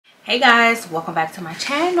Hey guys, welcome back to my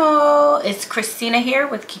channel. It's Christina here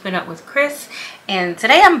with Keeping Up with Chris, and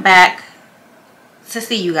today I'm back to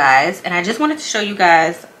see you guys, and I just wanted to show you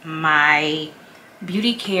guys my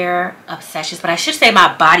beauty care obsessions, but I should say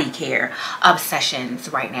my body care obsessions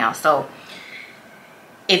right now. So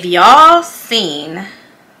if y'all seen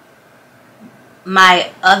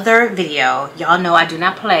my other video, y'all know I do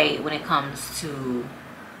not play when it comes to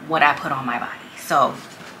what I put on my body. So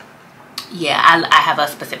yeah, I have a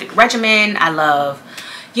specific regimen. I love,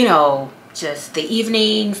 you know, just the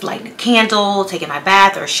evenings, lighting a candle, taking my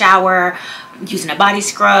bath or shower, using a body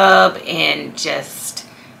scrub, and just,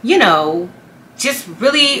 you know, just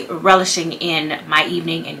really relishing in my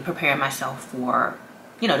evening and preparing myself for,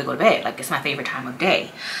 you know, to go to bed. Like, it's my favorite time of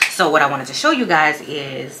day. So what I wanted to show you guys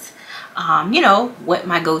is you know, what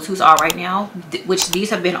my go-tos are right now, which these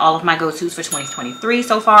have been all of my go-tos for 2023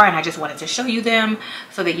 so far, and I just wanted to show you them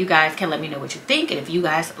so that you guys can let me know what you think and if you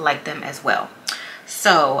guys like them as well.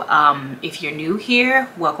 So if you're new here,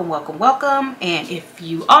 welcome, and if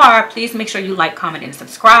you are, please make sure you like, comment, and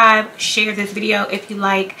subscribe. Share this video if you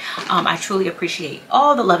like. I truly appreciate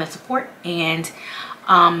all the love and support, and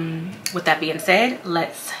with that being said,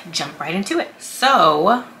 let's jump right into it.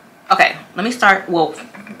 So okay, let me start. Well,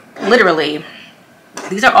 literally,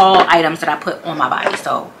 these are all items that I put on my body.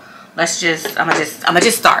 So let's just, I'm gonna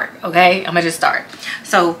just start, okay? I'm gonna just start.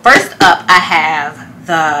 So first up, I have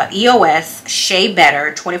the EOS Shea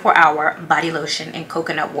Better 24-hour body lotion and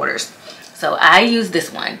coconut waters. So I use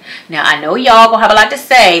this one. Now I know y'all gonna have a lot to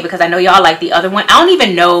say because I know y'all like the other one. I don't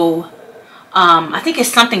even know, I think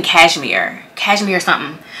it's something cashmere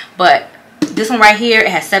something, but this one right here, it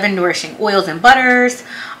has 7 nourishing oils and butters.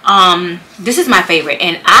 This is my favorite,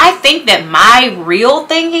 and I think that my real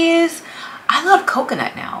thing is I love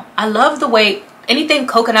coconut now. I love the way anything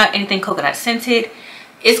coconut scented,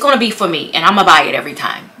 it's gonna be for me, and I'm gonna buy it every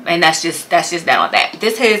time. And that's just that on that.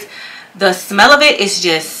 This is, the smell of it is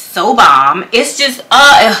just so bomb. It's just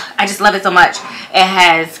I just love it so much. It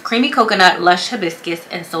has creamy coconut, lush hibiscus,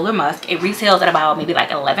 and solar musk. It retails at about maybe like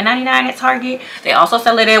 $11.99 at Target. They also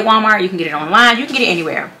sell it at Walmart. You can get it online. You can get it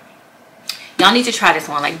anywhere. Y'all need to try this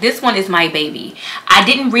one. Like, this one is my baby. I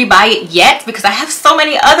didn't rebuy it yet because I have so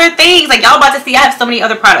many other things. Like, y'all about to see, I have so many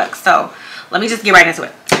other products. So let me just get right into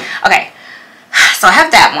it. Okay, so I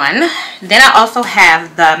have that one. Then I also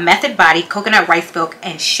have the Method Body Coconut Rice Milk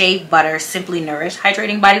and Shea Butter Simply Nourished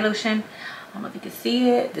Hydrating Body Lotion. I don't know if you can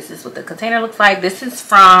see it. This is what the container looks like. This is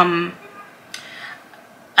from,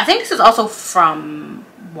 I think this is also from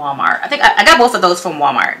Walmart. I think I got both of those from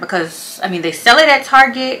Walmart because, I mean, they sell it at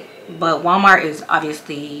Target, but Walmart is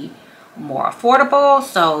obviously more affordable,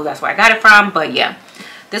 so that's where I got it from. But yeah,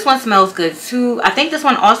 this one smells good too. I think this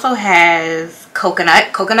one also has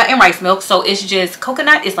coconut and rice milk, so it's just,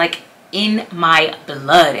 coconut is like in my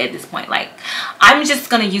blood at this point. Like, I'm just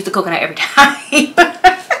gonna use the coconut every time.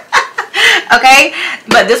 Okay,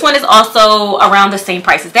 but this one is also around the same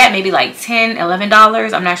price as that, maybe like $10,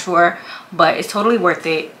 $11, I'm not sure, but it's totally worth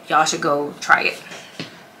it. Y'all should go try it.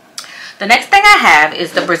 The next thing I have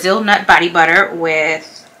is the Brazil Nut Body Butter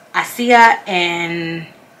with Acea and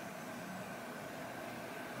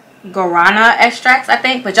Guarana extracts, I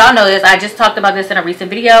think. But y'all know this. I just talked about this in a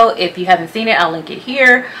recent video. If you haven't seen it, I'll link it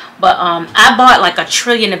here. But I bought like 1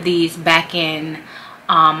 trillion of these back in,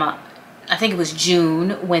 I think it was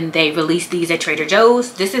June when they released these at Trader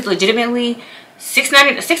Joe's. This is legitimately $6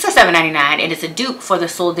 or $7.99, and it's a dupe for the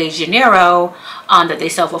Sol de Janeiro that they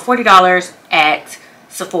sell for $40 at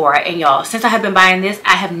Sephora. And y'all, since I have been buying this,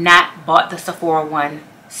 I have not bought the Sephora one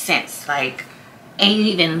since. Like, ain't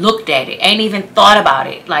even looked at it, ain't even thought about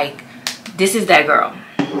it. Like, this is that girl.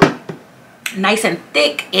 Nice and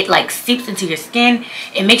thick. It like seeps into your skin.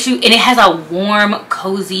 It makes you, and it has a warm,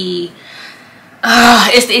 cozy,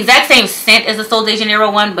 it's the exact same scent as the Sol de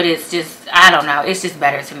Janeiro one, but it's just, I don't know, it's just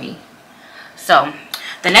better to me. So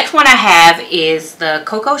the next one I have is the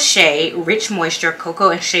Coco Shea Rich Moisture Cocoa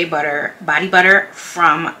and Shea Butter Body Butter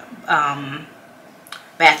from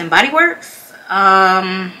Bath and Body Works.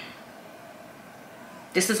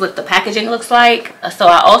 This is what the packaging looks like. So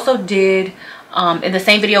I also did in the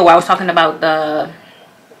same video where I was talking about the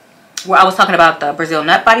Brazil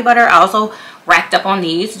Nut Body Butter, I also racked up on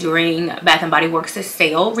these during Bath and Body Works'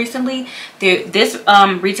 sale recently. This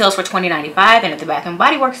retails for $20.95, and at the Bath and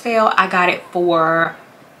Body Works sale, I got it for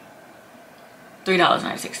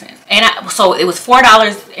 $3.96. And so it was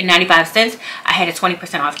 $4.95. I had a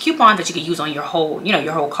 20% off coupon that you could use on your whole, you know,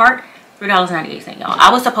 your whole cart. $3.98, y'all.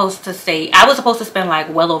 I was supposed to spend like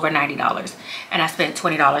well over $90, and I spent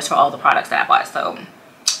 $20 for all the products that I bought. So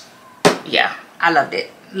yeah, I loved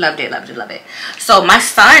it. Loved it. So my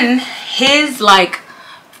son, his like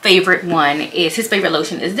favorite one is, his favorite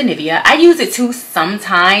lotion is the Nivea. I use it too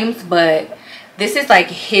sometimes, but this is like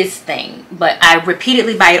his thing. But I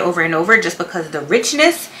repeatedly buy it over and over just because the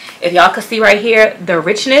richness, if y'all can see right here, the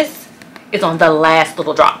richness is on the last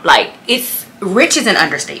little drop. Like, it's rich is an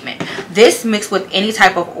understatement. This mixed with any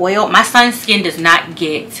type of oil, my son's skin does not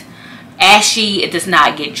get ashy, it does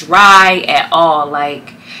not get dry at all.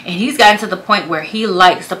 Like, and he's gotten to the point where he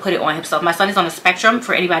likes to put it on himself. My son is on the spectrum,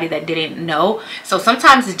 for anybody that didn't know. So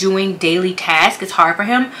sometimes doing daily tasks is hard for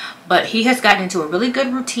him, but he has gotten into a really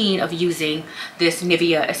good routine of using this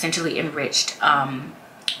Nivea Essentially Enriched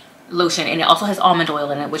lotion. And it also has almond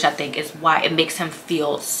oil in it, which I think is why it makes him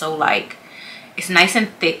feel so like it's nice and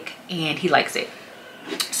thick, and he likes it.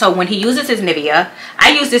 So when he uses his Nivea,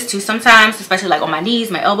 I use this too sometimes, especially like on my knees,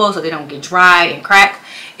 my elbows, so they don't get dry and crack,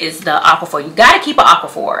 is the Aquaphor. You got to keep an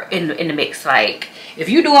Aquaphor in the mix. Like, if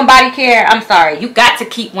you're doing body care, I'm sorry, you got to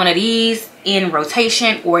keep one of these in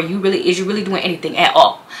rotation, or you really doing anything at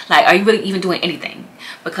all. Like, are you really even doing anything?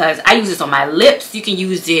 Because I use this on my lips. You can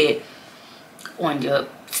use it on your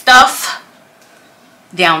stuff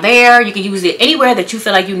down there. You can use it anywhere that you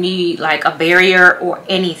feel like you need like a barrier or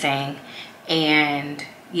anything. And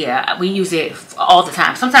yeah, we use it all the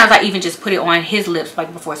time. Sometimes I even just put it on his lips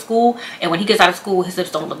like before school, and when he gets out of school, his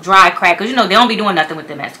lips don't look dry, crack, because you know they don't be doing nothing with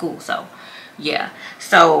them at school. So yeah,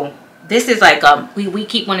 so this is like we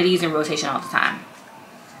keep one of these in rotation all the time.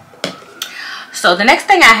 So the next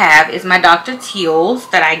thing I have is my Dr. Teal's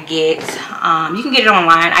that I get. You can get it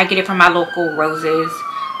online. I get it from my local Roses.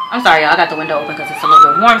 I'm sorry, y'all, I got the window open because it's a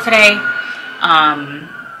little bit warm today.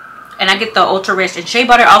 And I get the Ultra Rich and Shea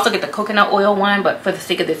Butter. I also get the coconut oil one, but for the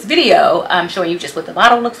sake of this video, I'm showing you just what the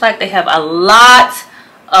bottle looks like. They have a lot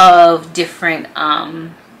of different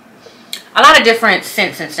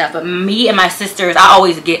scents and stuff. But me and my sisters, I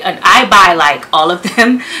always get, I buy like all of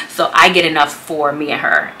them, so I get enough for me and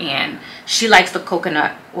her. And she likes the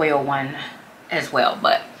coconut oil one as well.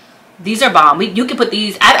 But these are bomb. You can put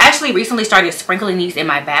these. I've actually recently started sprinkling these in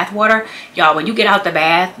my bath water. Y'all, when you get out the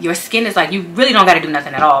bath, your skin is like, you really don't got to do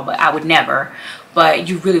nothing at all. But I would never. But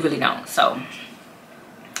you really don't. So,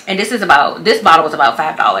 and this bottle was about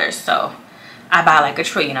 $5. So I buy like a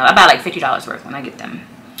trillion. I buy like $50 worth when I get them.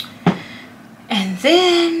 And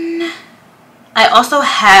then I also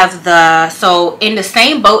have so in the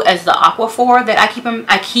same boat as the Aquaphor that I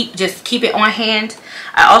keep it on hand.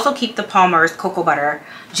 I also keep the Palmer's cocoa butter,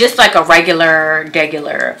 just like a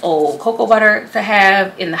regular old cocoa butter to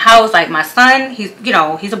have in the house. Like my son, he's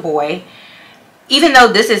a boy. Even though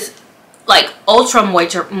this is like ultra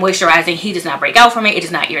moisturizing, he does not break out from it. It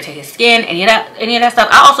does not irritate his skin, any of that stuff.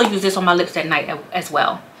 I also use this on my lips at night as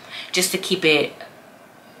well, just to keep it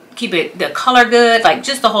the color good, like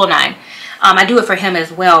just the whole nine. I do it for him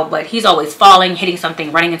as well, but he's always falling, hitting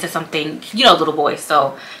something, running into something, little boy.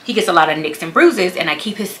 So he gets a lot of nicks and bruises, and I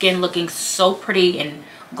keep his skin looking so pretty and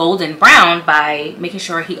golden brown by making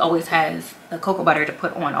sure he always has the cocoa butter to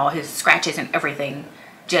put on all his scratches and everything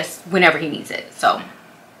just whenever he needs it. So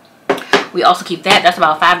we also keep that. That's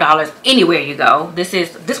about $5 anywhere you go. This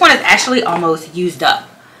one is actually almost used up.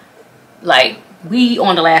 Like, we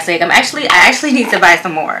on the last leg. I actually need to buy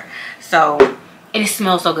some more. So, and it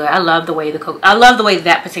smells so good. I love the way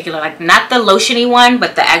that particular, like not the lotiony one,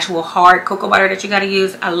 but the actual hard cocoa butter that you got to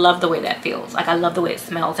use. I love the way that feels. Like, I love the way it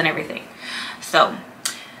smells and everything. So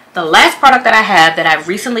the last product that I have that I've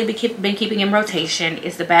recently been keeping in rotation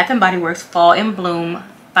is the Bath & Body Works Fall in Bloom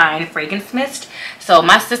Fine Fragrance Mist. So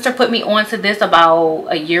my sister put me onto this about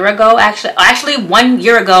a year ago. Actually 1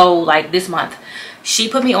 year ago, like this month. She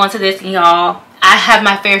put me onto this, and y'all, I have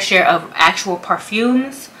my fair share of actual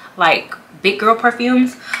perfumes, like big girl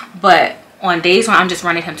perfumes, but on days when I'm just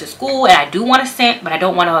running him to school and I do want a scent, but I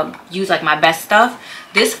don't want to use like my best stuff,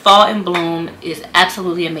 this Fall in Bloom is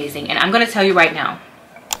absolutely amazing. And I'm going to tell you right now,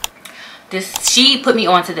 she put me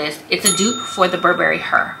onto this. It's a dupe for the Burberry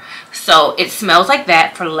Her. So it smells like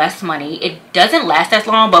that for less money. It doesn't last as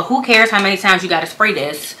long, but who cares how many times you got to spray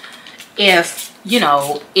this if,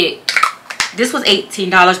 this was $18,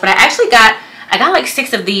 but I got like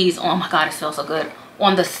 6 of these. Oh my God, it smells so good.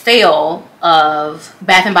 On the sale of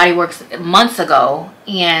Bath & Body Works months ago,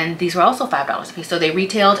 and these were also $5 a piece. So they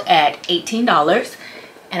retailed at $18,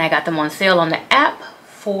 and I got them on sale on the app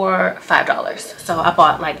for $5. So I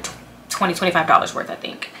bought like $25 worth, I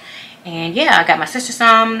think. And yeah, I got my sister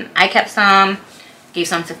some, I kept some, gave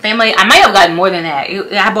some to family. I might have gotten more than that.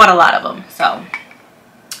 I bought a lot of them. So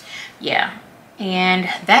yeah. And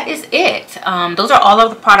that is it. Those are all of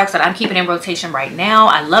the products that I'm keeping in rotation right now.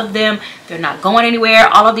 I love them. They're not going anywhere.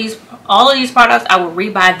 All of these products, I will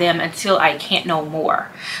rebuy them until I can't no more.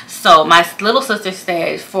 So my little sister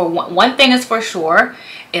says, for one thing is for sure,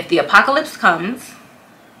 if the apocalypse comes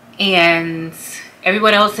and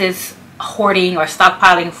everyone else is hoarding or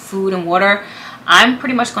stockpiling food and water, I'm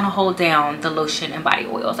pretty much gonna hold down the lotion and body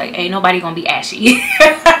oils. Like, ain't nobody gonna be ashy.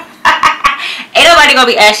 Ain't nobody gonna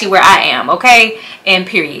be ashy where I am, okay? And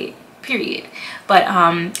period. But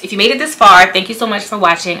if you made it this far, thank you so much for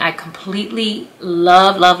watching. I completely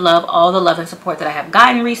love all the love and support that I have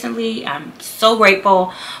gotten recently. I'm so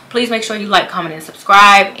grateful. Please make sure you like, comment, and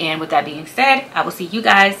subscribe. And with that being said, I will see you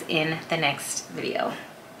guys in the next video.